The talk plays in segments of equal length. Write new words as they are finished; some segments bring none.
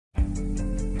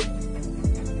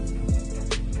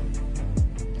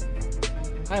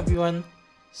Hi everyone,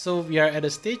 so we are at a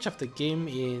stage of the game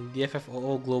in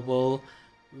DFFOO Global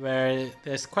where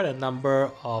there's quite a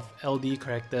number of LD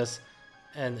characters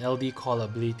and LD call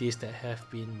abilities that have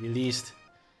been released.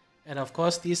 And of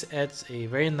course this adds a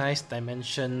very nice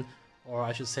dimension, or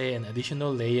I should say an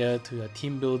additional layer to your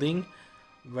team building,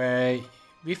 where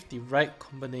with the right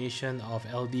combination of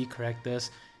LD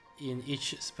characters in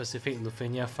each specific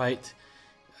Lufenia fight,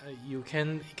 it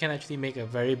can actually make a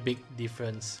very big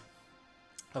difference.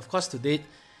 Of course, to date,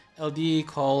 LD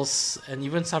calls and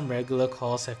even some regular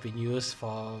calls have been used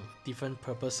for different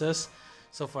purposes.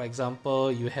 So for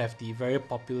example, you have the very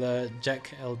popular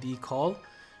Jack LD call,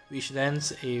 which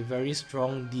lends a very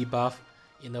strong debuff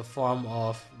in the form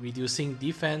of reducing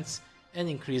defense and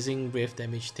increasing wave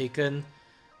damage taken.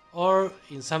 Or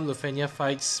in some Lufenia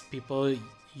fights, people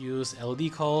use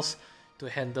LD calls to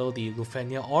handle the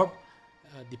Lufenia orb,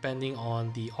 depending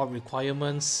on the orb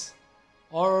requirements.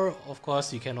 Or of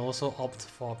course you can also opt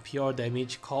for pure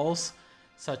damage calls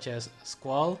such as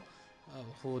Squall,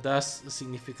 who does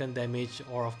significant damage,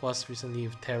 or of course recently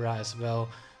with Terra as well,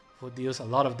 who deals a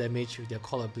lot of damage with their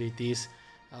call abilities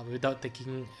without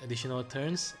taking additional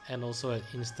turns and also at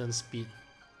instant speed.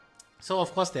 So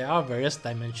of course there are various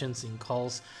dimensions in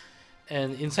calls,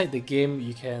 and inside the game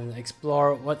you can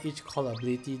explore what each call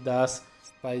ability does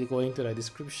by going to the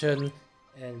description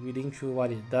and reading through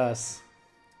what it does.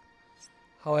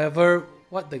 However,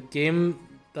 what the game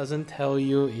doesn't tell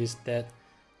you is that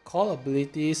call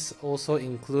abilities also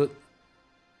include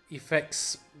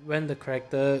effects when the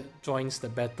character joins the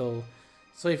battle.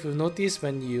 So if you notice,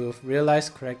 when you've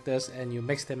realized characters and you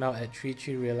max them out at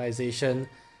 3-3 realization,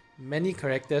 many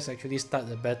characters actually start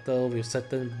the battle with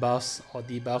certain buffs or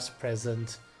debuffs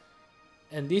present.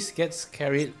 And this gets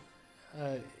carried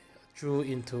through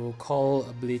into call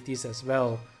abilities as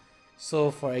well.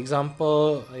 So for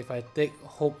example, if I take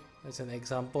Hope as an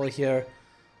example here,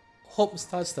 Hope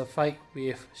starts the fight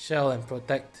with Shell and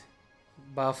Protect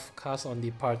buff cast on the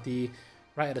party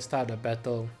right at the start of the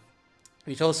battle,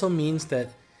 which also means that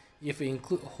if you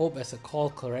include Hope as a call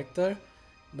character,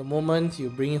 the moment you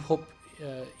bring Hope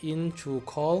in through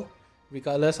call,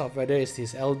 regardless of whether it's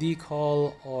his LD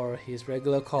call or his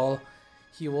regular call,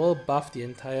 he will buff the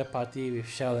entire party with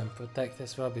Shell and Protect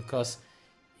as well, because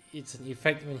it's an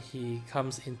effect when he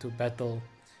comes into battle.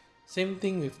 Same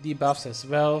thing with debuffs as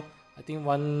well. I think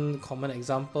one common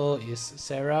example is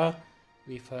Sarah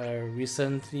with her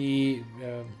recently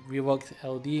reworked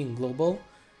LD in Global.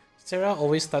 Sarah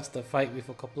always starts the fight with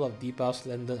a couple of debuffs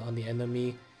landed on the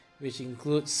enemy, which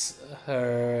includes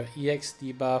her EX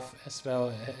debuff as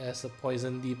well as a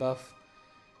poison debuff.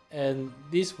 And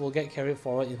this will get carried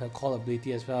forward in her call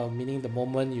ability as well, meaning the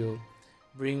moment you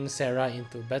bring Sarah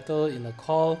into battle in a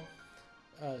call,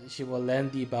 she will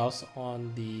land debuffs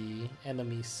on the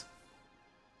enemies.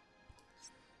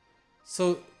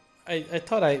 So I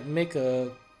thought I'd make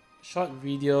a short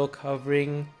video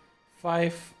covering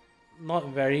 5 not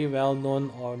very well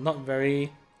known or not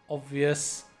very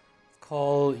obvious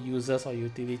call users or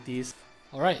utilities.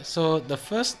 Alright, so the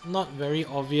first not very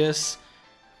obvious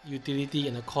utility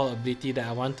in a call ability that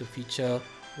I want to feature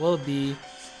will be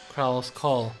Krau's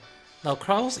call. Now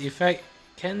Krau's effect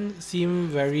can seem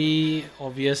very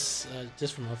obvious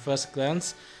just from a first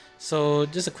glance. So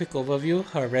just a quick overview: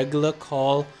 her regular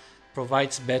call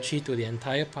provides battery to the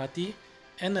entire party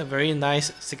and a very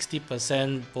nice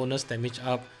 60% bonus damage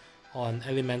up on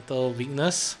elemental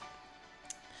weakness.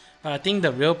 But I think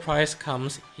the real prize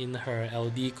comes in her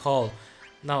LD call.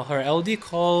 Now her LD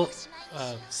call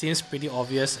seems pretty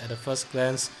obvious at the first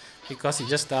glance because it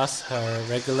just does her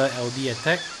regular LD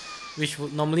attack, which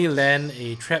would normally land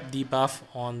a trap debuff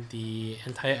on the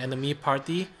entire enemy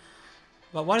party.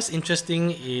 But what is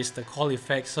interesting is the call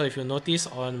effect. So if you notice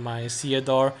on my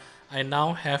Theodore, I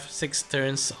now have 6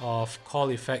 turns of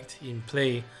call effect in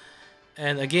play.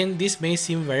 And again, this may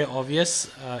seem very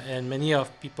obvious and many of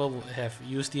people have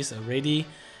used this already,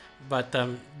 but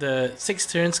the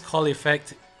 6 turns call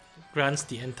effect grants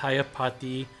the entire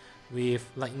party with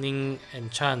lightning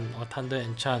enchant or thunder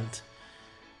enchant.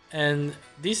 And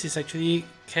this is actually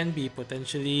can be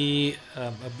potentially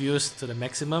abused to the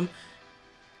maximum.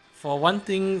 For one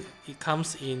thing, it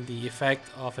comes in the effect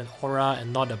of an aura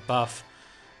and not a buff.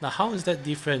 Now how is that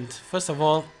different? First of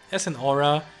all, as an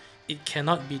aura, it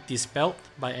cannot be dispelled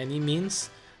by any means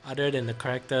other than the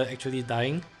character actually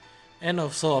dying. And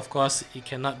also, of course, it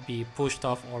cannot be pushed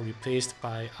off or replaced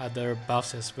by other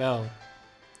buffs as well.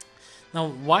 Now,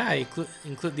 why I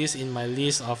include this in my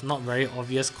list of not very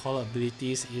obvious call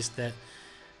abilities is that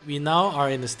we now are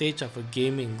in the stage of a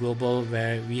game in Global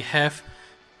where we have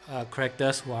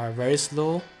characters who are very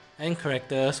slow and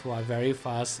characters who are very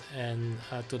fast and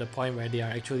to the point where they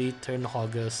are actually turn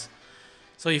hoggers.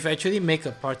 So if you actually make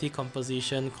a party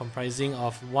composition comprising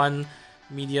of one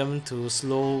medium to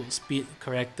slow speed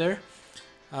character,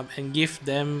 and give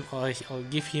them or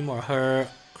give him or her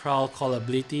crawl call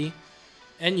ability,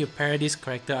 and you pair this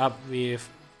character up with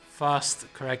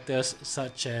fast characters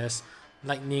such as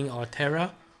Lightning or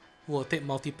Terra, who will take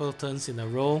multiple turns in a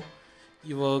row,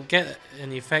 you will get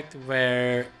an effect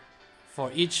where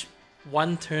for each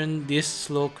one turn this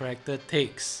slow character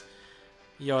takes,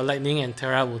 your Lightning and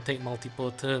Terra will take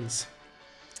multiple turns.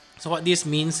 So what this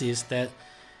means is that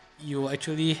you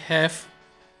actually have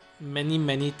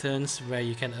many turns where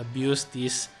you can abuse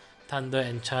this Thunder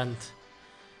Enchant.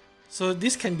 So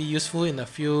this can be useful in a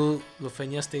few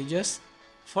Lufenia stages.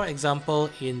 For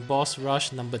example, in Boss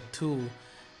Rush number 2,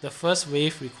 the first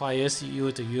wave requires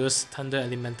you to use Thunder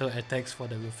Elemental attacks for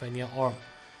the Lufenia Orb.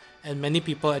 And many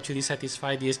people actually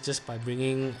satisfy this just by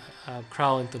bringing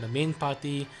Crow into the main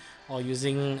party or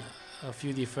using a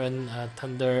few different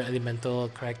Thunder Elemental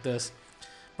characters.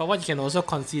 But what you can also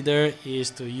consider is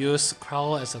to use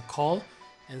Crow as a call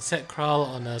and set Crow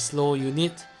on a slow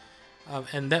unit,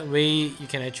 and that way you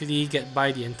can actually get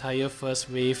by the entire first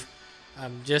wave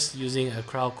just using a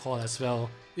Crow call as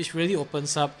well, which really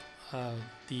opens up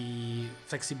the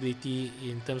flexibility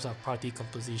in terms of party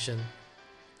composition.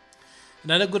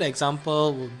 Another good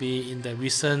example would be in the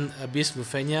recent Abyss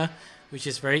Lufenia, which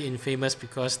is very infamous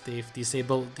because they've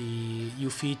disabled the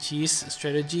Yuffie Cheese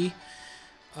strategy.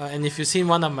 And if you've seen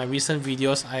one of my recent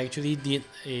videos, I actually did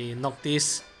a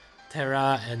Noctis,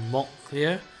 Terra and Mog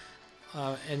clear,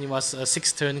 and it was a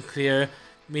 6-turn clear,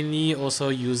 mainly also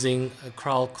using a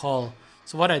Crow call.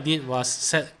 So what I did was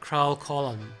set Crow call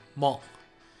on Mog,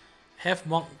 have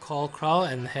Mog call Crow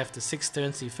and have the 6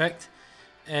 turns effect,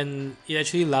 and it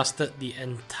actually lasted the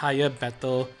entire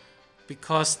battle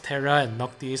because Terra and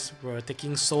Noctis were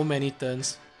taking so many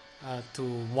turns to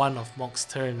one of Mog's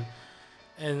turn.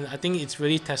 And I think it's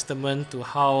really testament to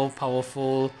how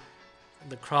powerful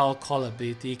the Crow call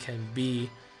ability can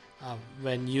be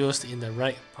when used in the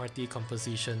right party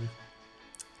composition.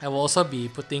 I will also be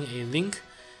putting a link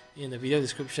in the video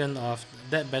description of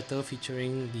that battle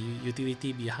featuring the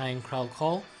utility behind Crow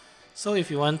call. So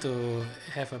if you want to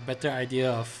have a better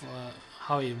idea of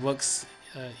how it works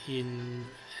in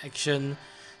action,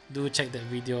 do check that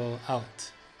video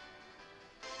out.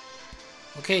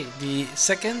 Okay, the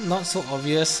second not so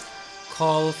obvious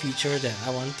call feature that I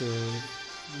want to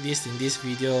list in this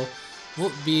video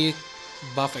would be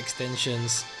buff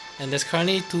extensions, and there's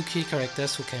currently 2 key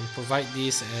characters who can provide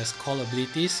these as call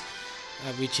abilities,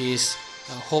 which is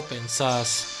Hope and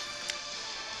Sars.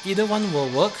 Either one will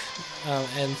work,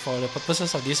 and for the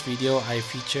purposes of this video I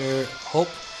feature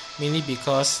Hope mainly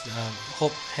because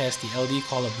Hope has the LD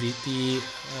call ability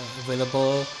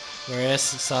available, whereas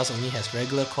Sars only has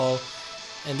regular call.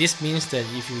 And this means that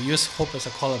if you use Hope as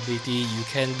a call ability, you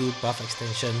can do buff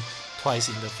extension twice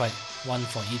in the fight, one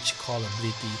for each call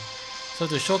ability. So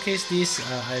to showcase this,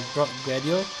 I brought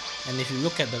Gladio, and if you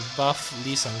look at the buff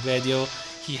list on Gladio,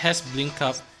 he has Blink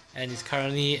Up and is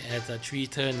currently at 3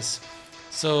 turns.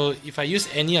 So if I use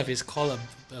any of his call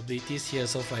abilities here,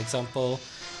 so for example,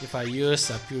 if I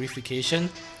use Purification,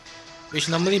 which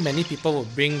normally many people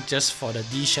would bring just for the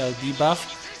D-Shell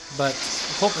debuff, but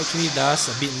Hope actually does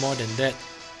a bit more than that.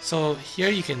 So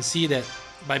here you can see that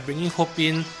by bringing Hope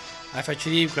in, I've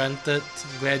actually granted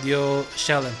Gladio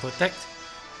Shell and Protect.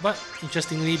 But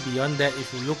interestingly, beyond that,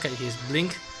 if you look at his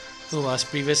Blink, who was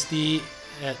previously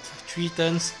at 3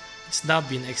 turns, it's now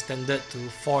been extended to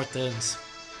 4 turns.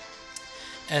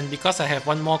 And because I have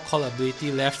one more call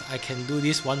ability left, I can do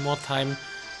this one more time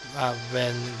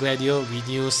when Gladio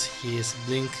renews his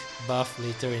Blink buff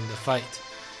later in the fight.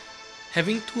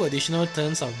 Having 2 additional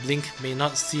turns of Blink may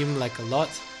not seem like a lot,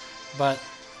 but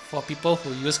for people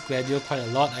who use Gladio quite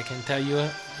a lot, I can tell you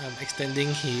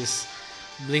extending his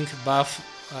Blink buff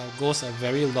goes a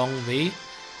very long way,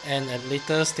 and at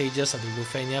later stages of the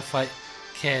Lufenia fight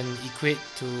can equate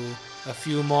to a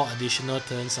few more additional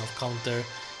turns of counter,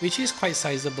 which is quite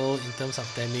sizable in terms of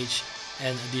damage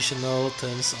and additional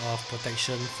turns of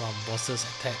protection from bosses'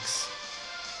 attacks.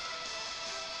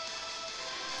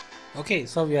 Okay,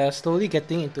 so we are slowly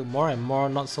getting into more and more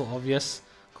not so obvious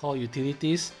call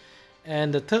utilities,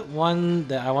 and the third one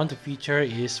that I want to feature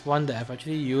is one that I've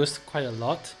actually used quite a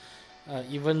lot,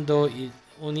 even though it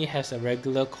only has a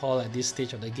regular call at this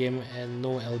stage of the game and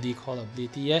no LD call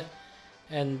ability yet,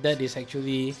 and that is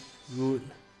actually Root.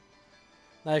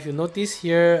 Now if you notice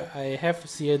here, I have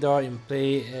Theodore in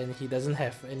play and he doesn't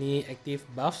have any active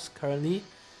buffs currently,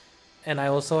 and I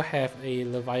also have a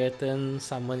Leviathan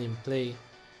summon in play.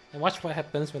 And watch what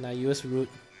happens when I use Root.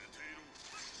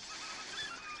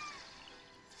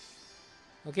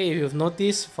 Okay, if you've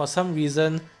noticed, for some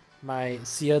reason my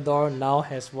Theodore now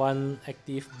has one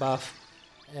active buff,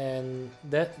 and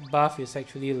that buff is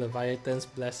actually Leviathan's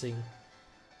Blessing.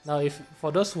 Now, if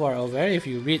for those who are aware, if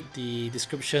you read the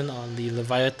description on the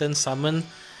Leviathan summon,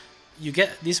 you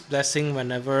get this blessing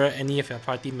whenever any of your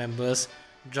party members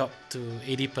drop to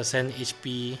 80%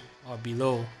 HP or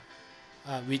below,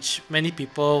 which many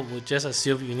people would just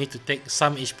assume you need to take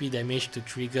some HP damage to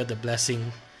trigger the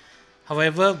blessing.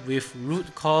 However, with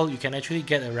Root Call, you can actually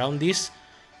get around this.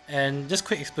 And just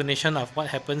quick explanation of what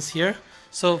happens here.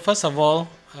 So first of all,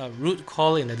 Root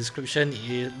Call in the description,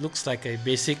 it looks like a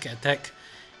basic attack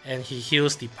and he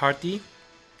heals the party.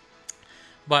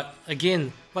 But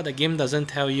again, what the game doesn't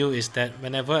tell you is that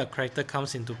whenever a character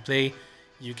comes into play,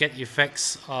 you get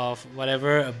effects of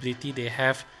whatever ability they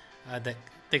have that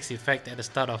takes effect at the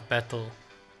start of battle.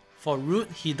 For Root,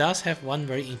 he does have one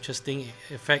very interesting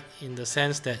effect in the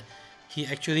sense that he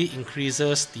actually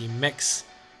increases the max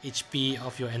HP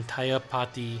of your entire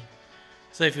party.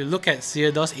 So if you look at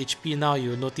Theodore's HP now,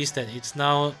 you'll notice that it's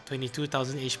now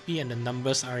 22,000 HP and the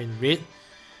numbers are in red.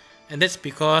 And that's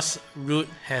because Root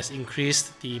has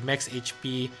increased the max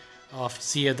HP of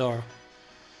Theodore.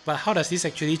 But how does this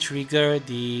actually trigger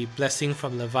the blessing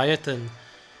from Leviathan?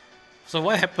 So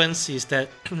what happens is that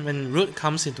when Root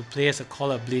comes into play as a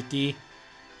call ability,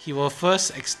 he will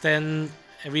first extend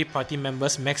every party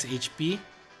member's max HP,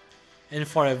 and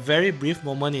for a very brief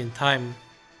moment in time,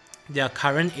 their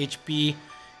current HP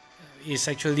is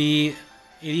actually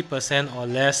 80% or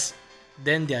less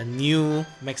than their new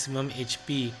maximum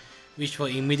HP, which will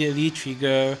immediately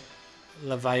trigger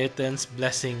Leviathan's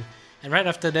Blessing. And right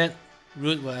after that,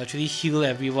 Root will actually heal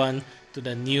everyone to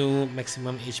the new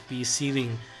maximum HP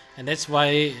ceiling. And that's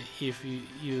why if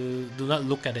you do not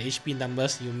look at the HP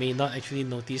numbers, you may not actually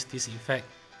notice this effect.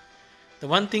 The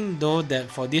one thing though, that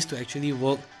for this to actually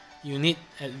work, you need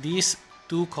at least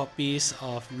 2 copies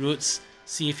of Root's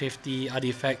C50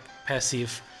 artifact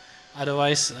passive.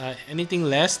 Otherwise, anything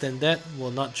less than that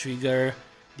will not trigger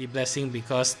the blessing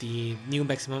because the new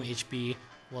maximum HP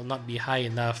will not be high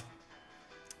enough.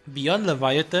 Beyond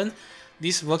Leviathan,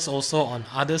 this works also on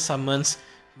other summons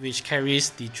which carries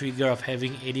the trigger of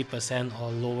having 80%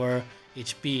 or lower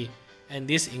HP, and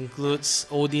this includes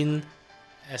Odin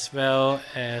as well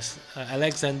as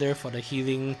Alexander for the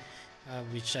healing,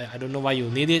 which I don't know why you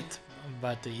need it,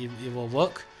 but it will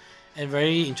work. And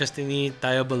very interestingly,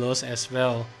 Diabolos as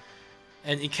well.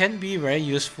 And it can be very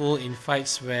useful in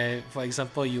fights where, for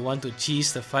example, you want to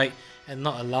cheese the fight and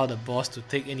not allow the boss to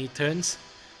take any turns,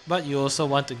 but you also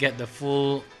want to get the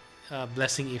full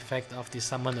blessing effect of the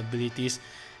summon abilities,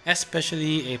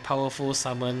 especially a powerful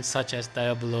summon such as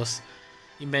Diabolos.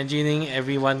 Imagining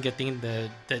everyone getting the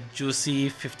juicy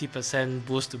 50%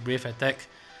 boost to Brave Attack,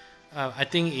 I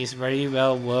think is very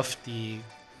well worth the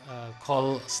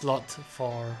call slot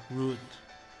for Root.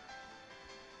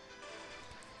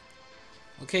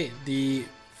 Okay, the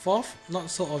fourth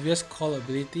not so obvious call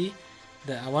ability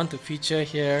that I want to feature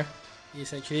here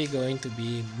is actually going to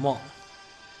be Mock.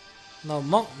 Now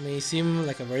Mock may seem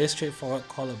like a very straightforward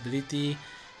call ability.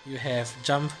 You have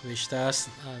Jump, which does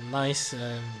nice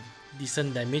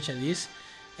decent damage at least,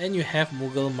 and you have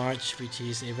Mughal March, which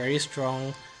is a very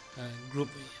strong group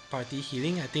party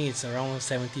healing. I think it's around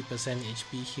 70%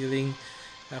 HP healing,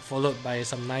 followed by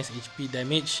some nice HP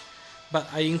damage. But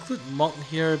I include Mock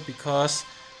here because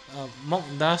Mock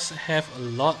does have a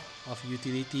lot of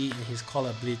utility in his call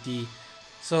ability.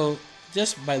 So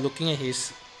just by looking at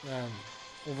his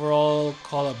overall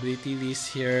call ability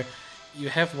list here, you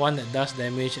have one that does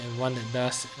damage and one that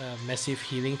does massive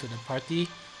healing to the party.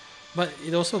 But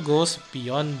it also goes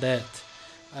beyond that,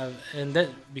 and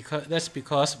that's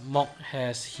because Mock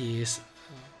has his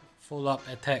follow-up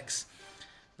attacks.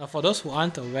 Now for those who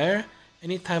aren't aware,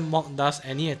 anytime Mock does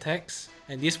any attacks,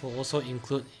 and this will also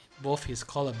include both his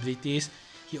call abilities,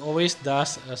 he always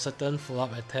does a certain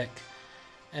follow-up attack.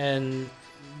 And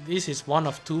this is one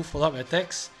of 2 follow-up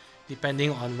attacks,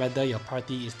 depending on whether your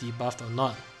party is debuffed or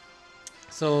not.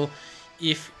 So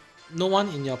if no one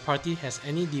in your party has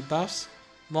any debuffs,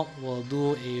 Mock will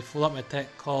do a follow-up attack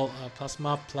called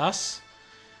Plasma Plus,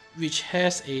 which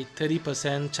has a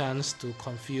 30% chance to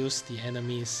confuse the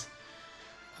enemies.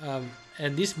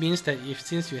 And this means that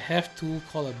since you have 2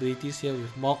 call abilities here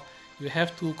with Mock, you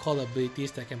have 2 call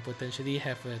abilities that can potentially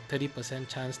have a 30%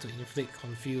 chance to inflict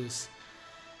confuse.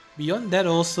 Beyond that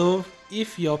also,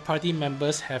 if your party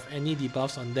members have any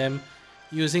debuffs on them,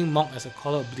 using Mock as a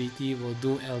call ability will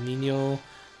do El Nino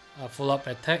follow-up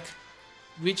attack,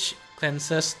 which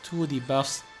cleanses 2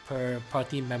 debuffs per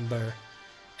party member.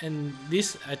 And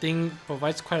this, I think,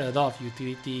 provides quite a lot of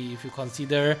utility. If you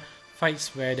consider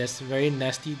fights where there's very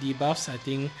nasty debuffs, I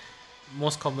think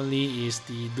most commonly is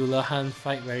the Dullahan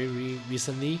fight very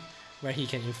recently, where he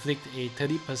can inflict a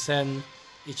 30%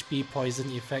 HP poison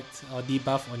effect or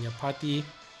debuff on your party.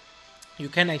 You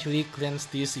can actually cleanse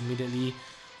this immediately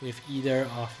with either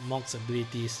of Mog's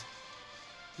abilities.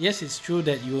 Yes, it's true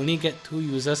that you only get 2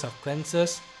 users of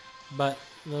cleanses, but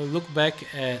look back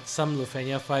at some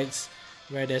Lufenia fights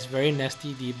where there's very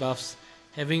nasty debuffs.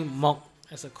 Having Mog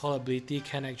as a call ability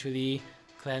can actually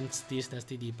cleanse these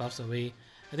nasty debuffs away.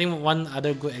 I think one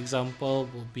other good example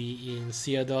would be in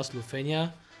Theodore's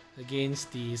Lufenia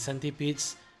against the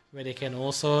Centipedes, where they can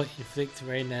also inflict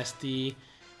very nasty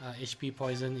HP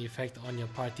poison effect on your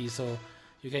party, so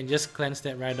you can just cleanse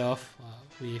that right off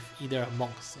with either of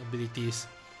Mog's abilities.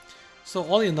 So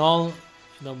all in all,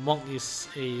 Mog is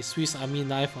a Swiss Army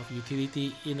knife of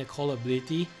utility in a call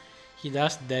ability. He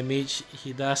does damage,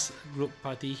 he does group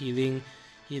party healing,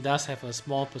 he does have a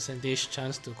small percentage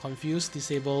chance to confuse,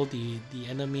 disable the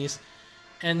enemies,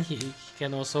 and he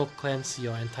can also cleanse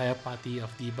your entire party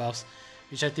of debuffs,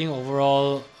 which I think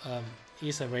overall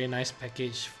is a very nice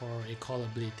package for a call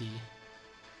ability.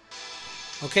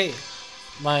 Okay,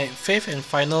 my fifth and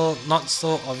final not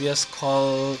so obvious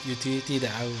call utility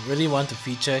that I really want to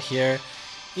feature here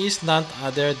is none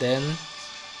other than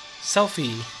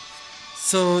Selfie.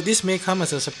 So this may come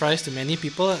as a surprise to many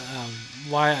people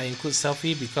why I include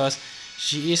Selfie, because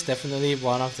she is definitely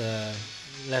one of the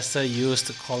lesser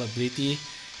used call ability,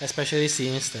 especially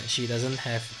since that she doesn't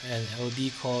have an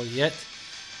LD call yet.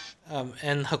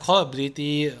 And her call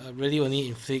ability really only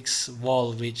inflicts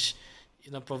wall, which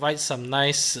provides some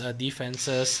nice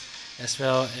defenses as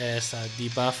well as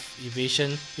debuff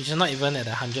evasion, which is not even at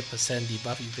 100%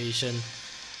 debuff evasion.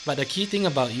 But the key thing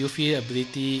about Yuffie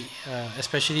ability,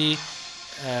 especially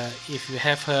if you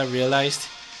have her realized,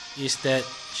 is that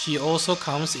she also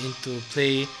comes into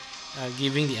play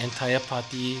giving the entire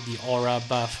party the aura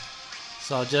buff.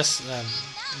 So I'll just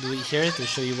do it here to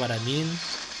show you what I mean.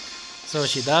 So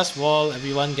she does wall,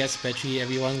 everyone gets battery,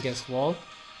 everyone gets wall.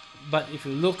 But if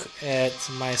you look at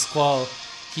my Squall,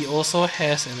 he also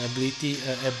has an ability,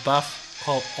 a buff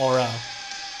called Aura.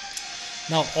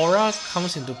 Now Aura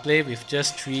comes into play with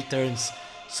just 3 turns,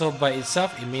 so by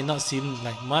itself it may not seem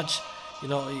like much.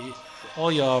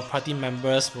 All your party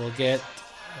members will get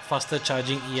faster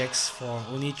charging EX for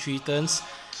only 3 turns.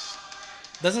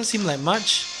 Doesn't seem like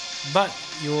much, but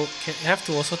you have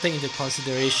to also take into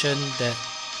consideration that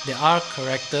there are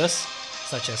characters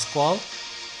such as Squall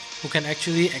who can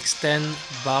actually extend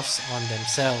buffs on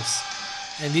themselves,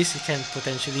 and this can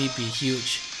potentially be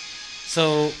huge.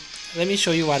 So let me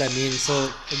show you what I mean. So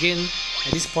again,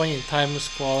 at this point in time,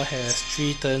 Squall has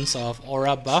 3 turns of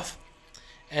aura buff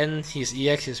and his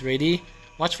EX is ready.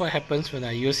 Watch what happens when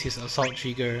I use his assault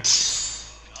trigger.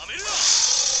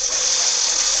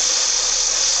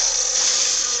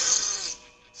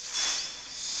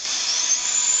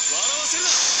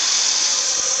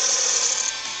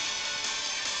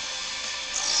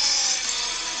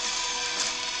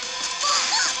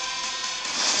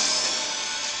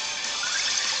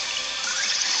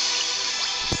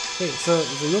 Okay, so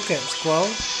if you look at Squall,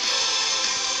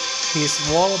 his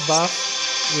wall buff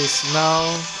is now,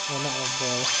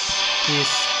 his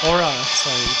aura,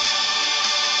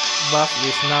 buff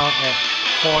is now at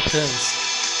 4 turns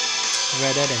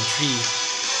rather than 3.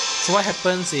 So what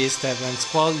happens is that when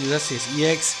Squall uses his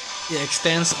EX, it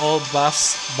extends all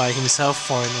buffs by himself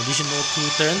for an additional 2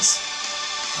 turns,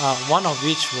 one of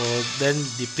which will then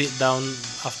deplete down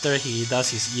after he does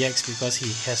his EX because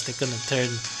he has taken a turn.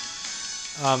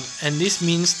 And this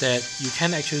means that you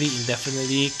can actually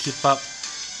indefinitely keep up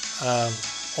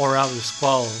Aura with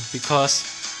Squall, because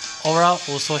Aura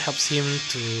also helps him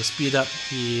to speed up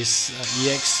his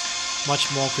EX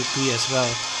much more quickly as well.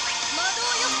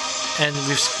 And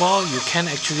with Squall, you can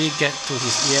actually get to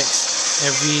his EX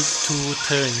every 2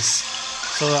 turns.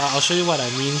 So I'll show you what I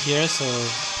mean here. So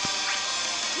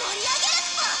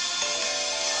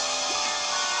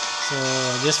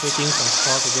just waiting for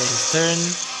Squall to get his turn.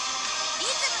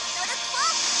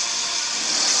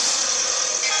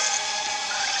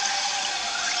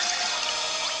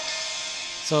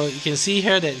 So you can see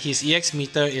here that his EX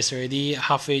meter is already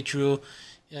halfway through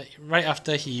right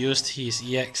after he used his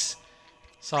EX.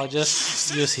 So I'll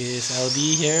just use his LD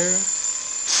here.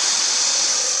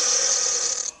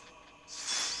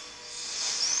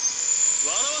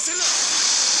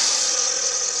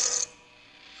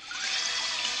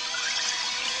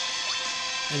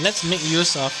 And let's make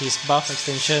use of his buff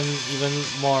extension even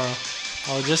more.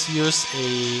 I'll just use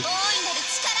a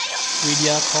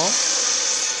Widia call.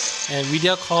 And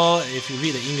Media Call, if you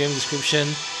read the in-game description,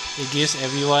 it gives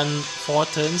everyone 4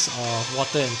 turns of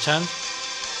Water Enchant,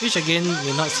 which again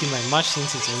may not seem like much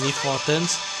since it's only 4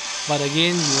 turns, but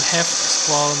again you have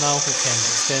Squall now who can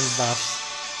extend buffs.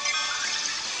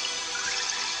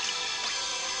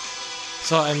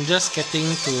 So I'm just getting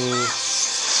to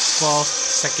Squall's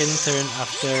second turn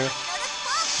after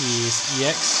his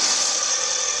EX.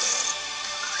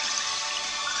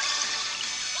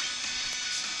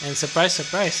 And surprise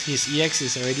surprise, his EX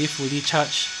is already fully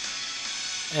charged.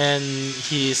 And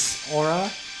his aura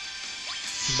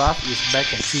buff is back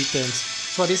at 3 turns.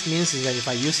 So what this means is that if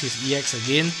I use his EX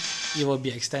again, it will be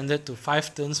extended to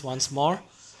 5 turns once more.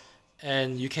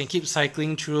 And you can keep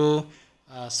cycling through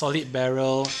Solid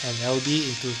Barrel and LD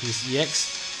into his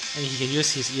EX. And he can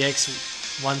use his EX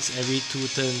once every 2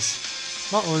 turns.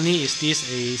 Not only is this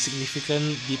a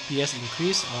significant DPS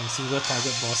increase on single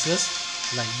target bosses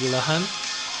like Dullahan,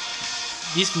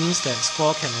 this means that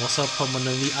Squall can also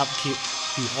permanently upkeep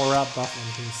the aura buff on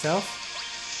himself,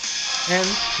 and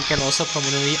he can also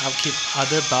permanently upkeep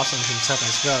other buffs on himself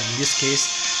as well, in this case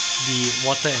the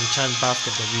Water Enchant buff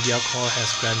that the Media Call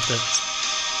has granted.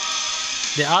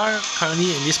 There are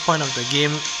currently in this point of the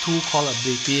game 2 call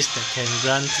abilities that can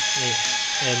grant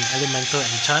an elemental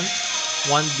enchant,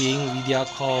 one being Media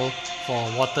Call for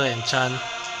Water Enchant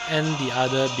and the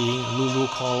other being Lulu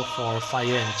Call for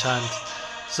Fire Enchant.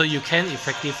 So you can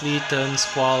effectively turn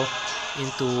Squall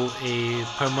into a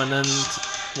permanent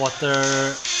water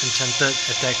enchanted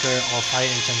attacker or fire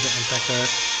enchanted attacker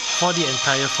for the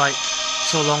entire fight,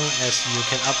 so long as you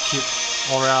can upkeep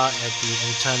aura at the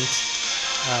enchant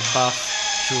buff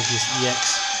through his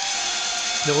EX.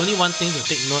 The only one thing to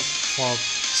take note for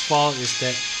Squall is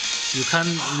that you can't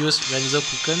use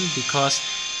Renzokuken because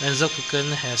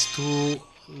Renzokuken has too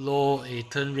low a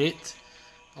turn rate,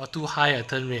 or too high a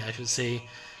turn rate I should say,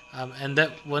 and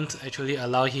that won't actually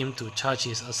allow him to charge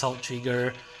his assault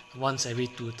trigger once every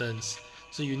 2 turns.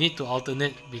 So you need to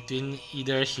alternate between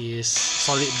either his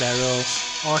Solid Barrel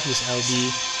or his LD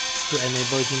to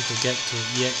enable him to get to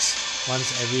EX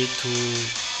once every 2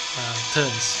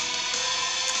 turns.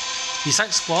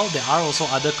 Besides Squall, there are also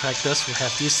other characters who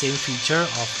have this same feature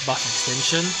of buff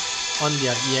extension on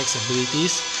their EX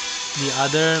abilities. The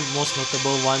other most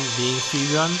notable one being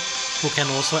Furion, who can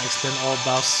also extend all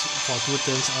buffs for 2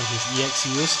 turns on his EX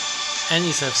use, and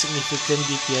is a significant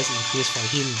DPS increase for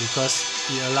him because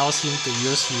it allows him to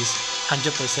use his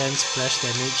 100% splash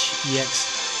damage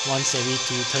EX once every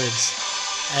 2 turns.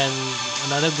 And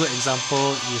another good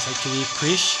example is actually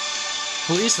Krish,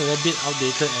 who is a little bit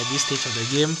outdated at this stage of the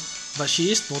game, but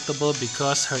she is notable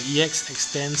because her EX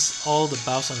extends all the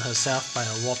buffs on herself by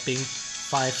a whopping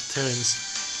 5 turns,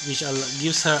 which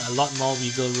gives her a lot more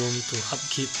wiggle room to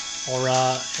upkeep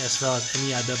aura as well as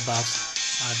any other buffs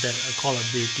that a call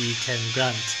ability can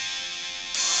grant.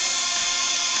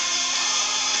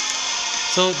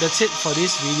 So that's it for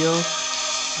this video.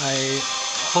 I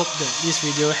hope that this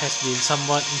video has been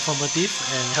somewhat informative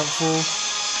and helpful,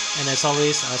 and as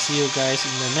always I'll see you guys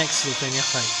in the next Lufenia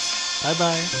fights. Bye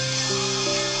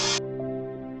bye!